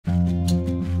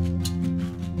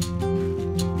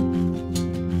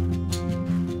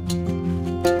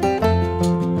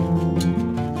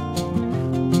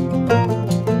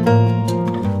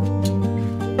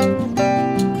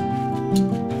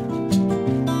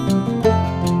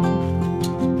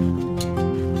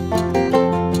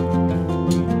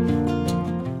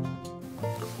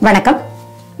வணக்கம்,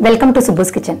 welcome to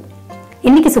சுப்புஸ் kitchen.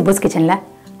 இன்னைக்கு சுப்புஸ் கிச்சன்ல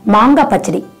மாங்காய்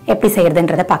பச்சடி எப்படி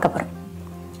செய்யறதுன்றதை பார்க்க போறோம்.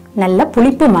 நல்ல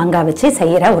புளிப்பு மாங்காய் வச்சு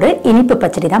செய்யற ஒரு இனிப்பு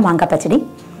பச்சடி தான் மாங்காய் பச்சடி.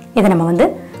 இதை நம்ம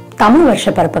தமிழ்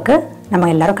வருஷ பிறப்புக்கு நம்ம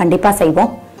எல்லாரும் கண்டிப்பா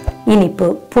செய்வோம். இனிப்பு,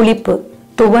 புளிப்பு,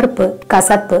 துவர்ப்பு,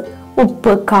 கசப்பு,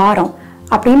 உப்பு, காரம்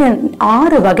அப்படின்னு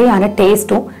 6 வகையான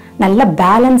டேஸ்டும் நல்ல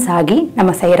பேலன்ஸ் ஆகி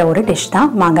நம்ம செய்யற ஒரு டிஷ்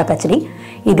தான் மாங்காய் பச்சடி.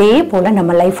 இதே போல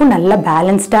நம்ம லைஃபும் நல்ல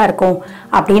பேலன்ஸ்டா இருக்கும்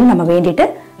அப்படின்னு நம்ம வேண்டிட்டு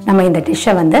நம்ம இந்த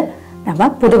டிஷ்ஷை நம்ம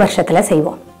புது வருஷத்துல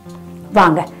செய்வோம்.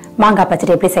 வாங்க மாங்காய்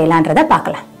பச்சடி எப்படி செய்யலான்றத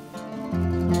பார்க்கலாம்.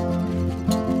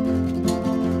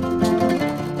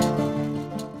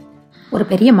 ஒரு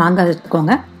பெரிய மாங்காய்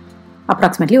எடுத்துக்கோங்க.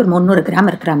 அப்ராக்சிமேட்லி ஒரு 300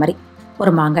 கிராம் இருக்கிற மாதிரி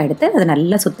ஒரு மாங்காய் எடுத்து அதை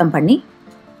நல்லா சுத்தம் பண்ணி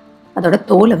அதோட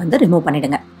தோலை ரிமூவ்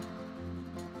பண்ணிடுங்க.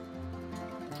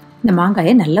 இந்த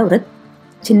மாங்காயை நல்ல ஒரு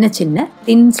சின்ன சின்ன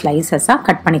தின் ஸ்லைசஸாக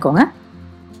கட் பண்ணிக்கோங்க.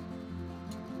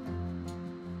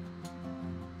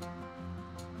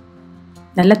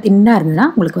 நல்லா தின்னாக இருந்ததுன்னா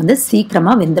உங்களுக்கு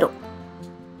சீக்கிரமாக வெந்துடும்.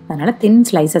 அதனால் தின்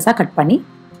ஸ்லைசஸாக கட் பண்ணி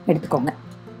எடுத்துக்கோங்க.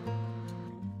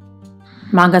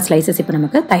 மாங்காய் ஸ்லைசஸ் இப்போ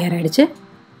நமக்கு தயாராகிடுச்சு.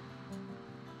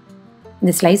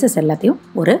 இந்த ஸ்லைசஸ் எல்லாத்தையும்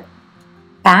ஒரு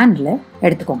பேனில்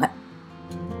எடுத்துக்கோங்க.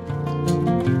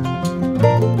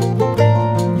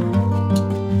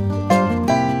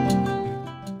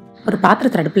 ஒரு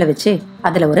பாத்திரத்தை அடுப்பில் வச்சு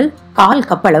அதில் ஒரு 1/4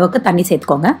 கப் அளவுக்கு தண்ணி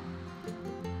சேர்த்துக்கோங்க.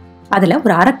 அதில்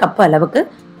ஒரு 1/2 கப் அளவுக்கு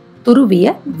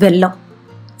துருவிய வெல்லம்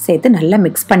சேர்த்து நல்லா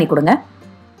மிக்ஸ் பண்ணி கொடுங்க.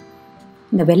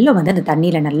 இந்த வெல்லம் அந்த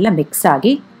தண்ணியில் நல்லா மிக்ஸ்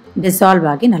ஆகி டிசால்வ்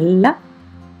ஆகி நல்லா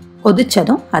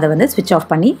கொதிச்சதும் அதை ஸ்விட்ச் ஆஃப்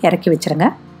பண்ணி இறக்கி வச்சுருங்க.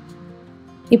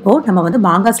 இப்போது நம்ம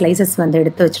மாங்காய் ஸ்லைசஸ்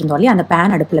எடுத்து வச்சுருந்தோம் இல்லையா, அந்த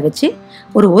பேன் அடுப்பில் வச்சு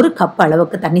ஒரு கப்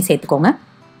அளவுக்கு தண்ணி சேர்த்துக்கோங்க.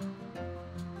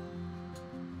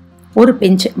 ஒரு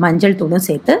பிஞ்ச் மஞ்சள் தூளும்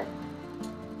சேர்த்து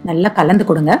நல்லா கலந்து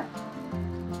கொடுங்க.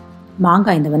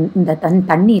 மாங்காய் இந்த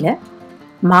தண்ணியில்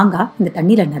இந்த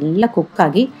தண்ணியில் நல்லா குக்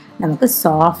ஆகி நமக்கு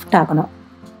சாஃப்ட் ஆகணும்.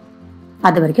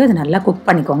 அது வரைக்கும் அதை நல்லா குக்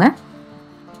பண்ணிக்கோங்க.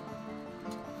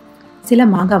 சில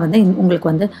மாங்காய்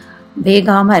உங்களுக்கு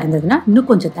வேகாமல் இருந்ததுன்னா இன்னும்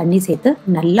கொஞ்சம் தண்ணி சேர்த்து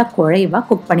நல்லா குழைவாக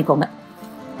குக் பண்ணிக்கோங்க.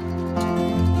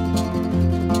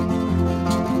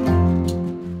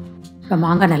 இப்போ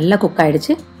மாங்காய் நல்லா குக்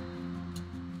ஆகிடுச்சு.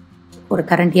 ஒரு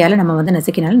கரண்டியால் நம்ம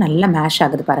நசுக்கினாலும் நல்லா மேஷ்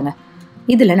ஆகுது பாருங்கள்.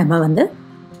 இதில் நம்ம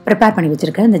ப்ரிப்பேர் பண்ணி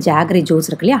வச்சுருக்க இந்த ஜாகரி ஜூஸ்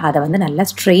இருக்கு இல்லையா, அதை நல்லா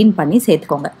ஸ்ட்ரெயின் பண்ணி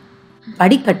சேர்த்துக்கோங்க.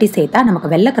 வடிகட்டி சேர்த்தா நமக்கு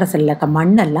வெள்ளைக்கரசலில் இருக்க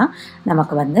மண்ணெல்லாம்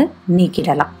நமக்கு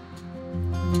நீக்கிடலாம்.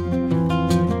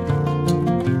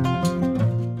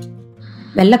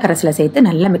 வெள்ளைக்கரசலை சேர்த்து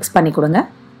நல்லா மிக்ஸ் பண்ணி கொடுங்க.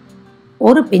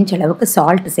 ஒரு பிஞ்ச் அளவுக்கு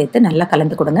சால்ட் சேர்த்து நல்லா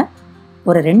கலந்து கொடுங்க.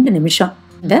 ஒரு 2 நிமிஷம்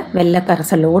இந்த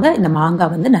வெள்ளைக்கரசலோட இந்த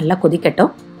மாங்காய் நல்லா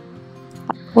கொதிக்கட்டும்.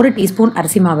 ஒரு டீஸ்பூன்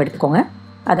அரிசி மாவு எடுத்துக்கோங்க.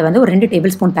 அதை ஒரு 2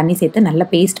 டேபிள் ஸ்பூன் தண்ணி சேர்த்து நல்ல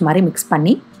பேஸ்ட் மாதிரி மிக்ஸ்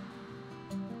பண்ணி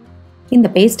இந்த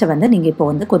பேஸ்ட்டை நீங்கள் இப்போ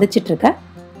கொதிச்சிட்ருக்க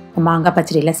மாங்காய்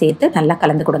பச்சடியில் சேர்த்து நல்லா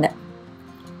கலந்து கொடுங்க.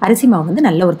 அரிசி மாவு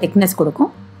நல்ல ஒரு திக்னஸ் கொடுக்கும்.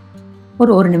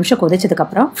 ஒரு நிமிஷம்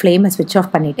கொதிச்சதுக்கப்புறம் ஃப்ளேமை ஸ்விட்ச்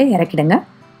ஆஃப் பண்ணிவிட்டு இறக்கிடுங்க.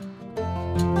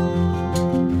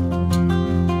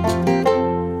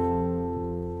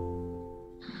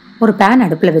 ஒரு பேன்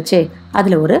அடுப்பில் வச்சு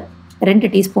அதில் ஒரு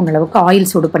 2 டீஸ்பூன் அளவுக்கு ஆயில்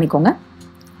சூடு பண்ணிக்கோங்க.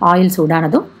 ஆயில்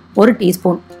சூடானதும் 1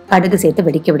 டீஸ்பூன் கடுகு சேர்த்து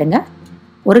வெடிக்க விடுங்க.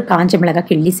 ஒரு காஞ்ச மிளகாய்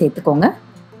கிள்ளி சேர்த்துக்கோங்க.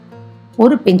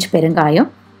 ஒரு பிஞ்ச் பெருங்காயம்,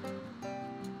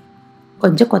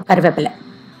 கொஞ்சம் கருவேப்பிலை.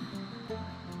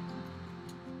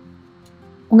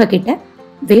 உங்ககிட்ட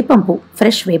வேப்பம்பூ,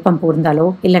 ஃப்ரெஷ் வேப்பம்பூ இருந்தாலோ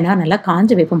இல்லைனா நல்லா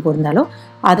காஞ்ச வேப்பம்பூ இருந்தாலோ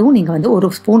அதுவும் நீங்கள்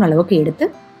 1 ஸ்பூன் அளவுக்கு எடுத்து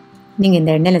நீங்கள்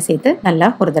இந்த எண்ணெயில் சேர்த்து நல்லா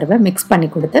ஒரு தடவை மிக்ஸ் பண்ணி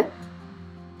கொடுத்து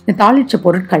இந்த தாளிச்ச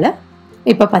பொருட்களை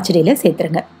இப்போ பச்சடியில்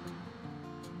சேர்த்துருங்க.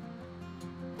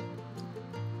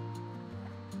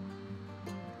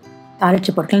 தாளிச்ச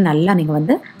பொருட்கள் நல்லா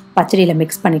நீங்கள் பச்சடியில்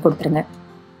மிக்ஸ் பண்ணி கொடுத்துருங்க.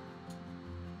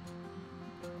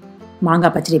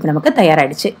 மாங்காய் பச்சடி இப்போ நமக்கு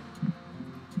தயாராகிடுச்சு.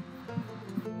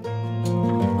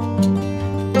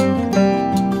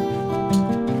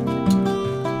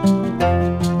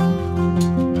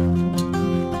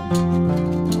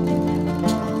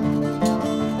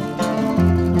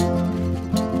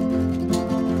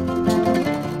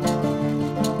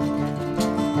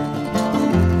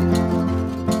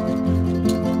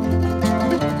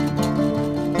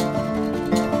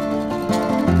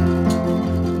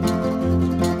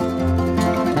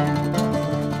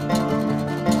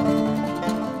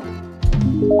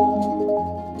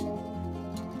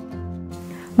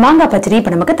 மாங்காய் பச்சடி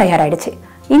இப்போ நமக்கு தயாராகிடுச்சு.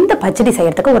 இந்த பச்சடி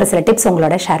செய்யறதுக்கு ஒரு சில டிப்ஸ்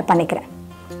உங்களோட ஷேர் பண்ணிக்கிறேன்.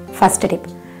 ஃபர்ஸ்ட் டிப்,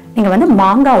 நீங்கள்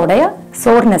மாங்காயோடைய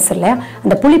சோர்னஸ் இல்லை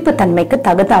அந்த புளிப்பு தன்மைக்கு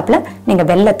தகுந்தாப்புல நீங்கள்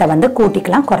வெல்லத்தை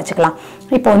கூட்டிக்கலாம், குறைச்சிக்கலாம்.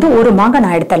 இப்போ ஒரு மாங்காய்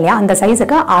நான் எடுத்தேன் இல்லையா, அந்த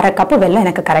சைஸுக்கு 1/2 கப்பு வெல்லம்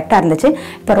எனக்கு கரெக்டாக இருந்துச்சு.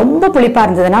 இப்போ ரொம்ப புளிப்பாக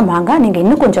இருந்ததுன்னா மாங்காய் நீங்கள்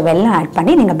இன்னும் கொஞ்சம் வெல்லம் ஆட்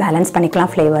பண்ணி நீங்கள் பேலன்ஸ்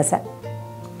பண்ணிக்கலாம் ஃப்ளேவர்ஸை.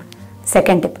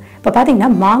 செகண்ட் டிப், இப்போ பார்த்தீங்கன்னா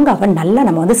மாங்காவை நல்லா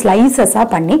நம்ம வந்து ஸ்லைசஸாக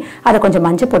பண்ணி அதை கொஞ்சம்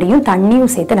மஞ்சள் பொடியும்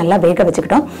தண்ணியும் சேர்த்து நல்லா வேக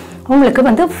வச்சுக்கிட்டோம். உங்களுக்கு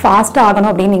வந்து ஃபாஸ்ட்டாக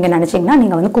ஆகணும் அப்படின்னு நீங்கள் நினச்சிங்கன்னா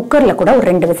நீங்கள் வந்து குக்கரில் கூட ஒரு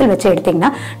 2 விசில் வச்சு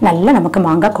எடுத்திங்கன்னா நல்லா நமக்கு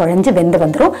மாங்காய் குழஞ்சி வெந்து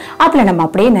வந்துடும். அதில் நம்ம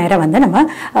அப்படியே நேரம் வந்து நம்ம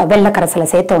வெள்ளை கரைசலை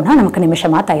சேர்த்தோன்னா நமக்கு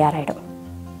நிமிஷமாக தயாராகிடும்.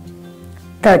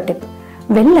 தேர்ட் டிப்,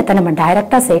 வெள்ளத்தை நம்ம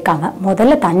டைரெக்டாக சேர்க்காம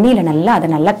முதல்ல தண்ணியில் நல்லா அதை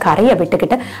நல்லா கரையை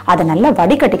விட்டுக்கிட்டு அதை நல்லா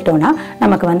வடிகட்டிக்கிட்டோன்னா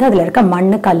நமக்கு வந்து அதில் இருக்க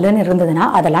மண் கல்லுன்னு இருந்ததுன்னா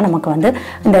அதெல்லாம் நமக்கு வந்து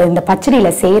இந்த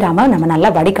பச்சடியில் சேராமல் நம்ம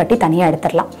நல்லா வடிகட்டி தனியாக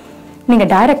எடுத்துடலாம்.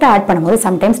 நீங்கள் டைரெக்டாக ஆட் பண்ணும்போது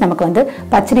சம்டைம்ஸ் நமக்கு வந்து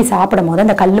பச்சடி சாப்பிடும் போது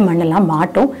அந்த கல் மண்ணெல்லாம்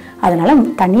மாட்டும். அதனால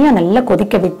தனியாக நல்லா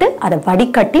கொதிக்க விட்டு அதை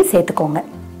வடிகட்டி சேர்த்துக்கோங்க.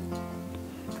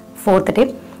 ஃபோர்த்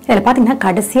டிப், இதில் பார்த்தீங்கன்னா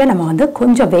கடைசியாக நம்ம வந்து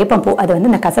கொஞ்சம் வேப்பம்பூ, அது வந்து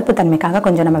இந்த கசப்பு தன்மைக்காக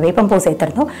கொஞ்சம் நம்ம வேப்பம்பூ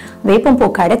சேர்த்துருந்தோம். வேப்பம்பூ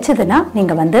கிடைச்சதுன்னா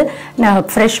நீங்கள் வந்து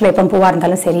ஃப்ரெஷ் வேப்பம்பூவாக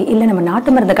இருந்தாலும் சரி, இல்லை நம்ம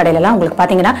நாட்டு மருந்து கடையிலலாம் உங்களுக்கு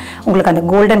பார்த்தீங்கன்னா உங்களுக்கு அந்த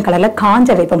கோல்டன் கலரில்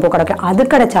காஞ்ச வேப்பம்பூ கிடைக்கும். அது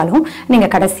கிடைச்சாலும்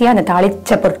நீங்கள் கடைசியாக அந்த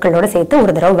தாளிச்ச பொருட்களோடு சேர்த்து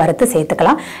ஒரு தடவை வறுத்து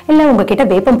சேர்த்துக்கலாம். இல்லை உங்ககிட்ட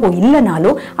வேப்பம்பூ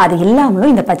இல்லைனாலும் அது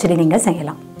இல்லாமலும் இந்த பச்சடி நீங்கள்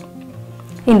செய்யலாம்.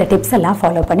 இந்த டிப்ஸ் எல்லாம்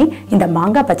ஃபாலோ பண்ணி இந்த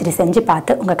மாங்காய் பச்சடி செஞ்சு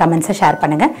பார்த்து உங்கள் கமெண்ட்ஸை ஷேர்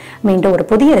பண்ணுங்கள். மீண்டும் ஒரு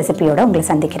புதிய ரெசிபியோடு உங்களை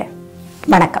சந்திக்கிறேன்.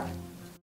 வணக்கம்.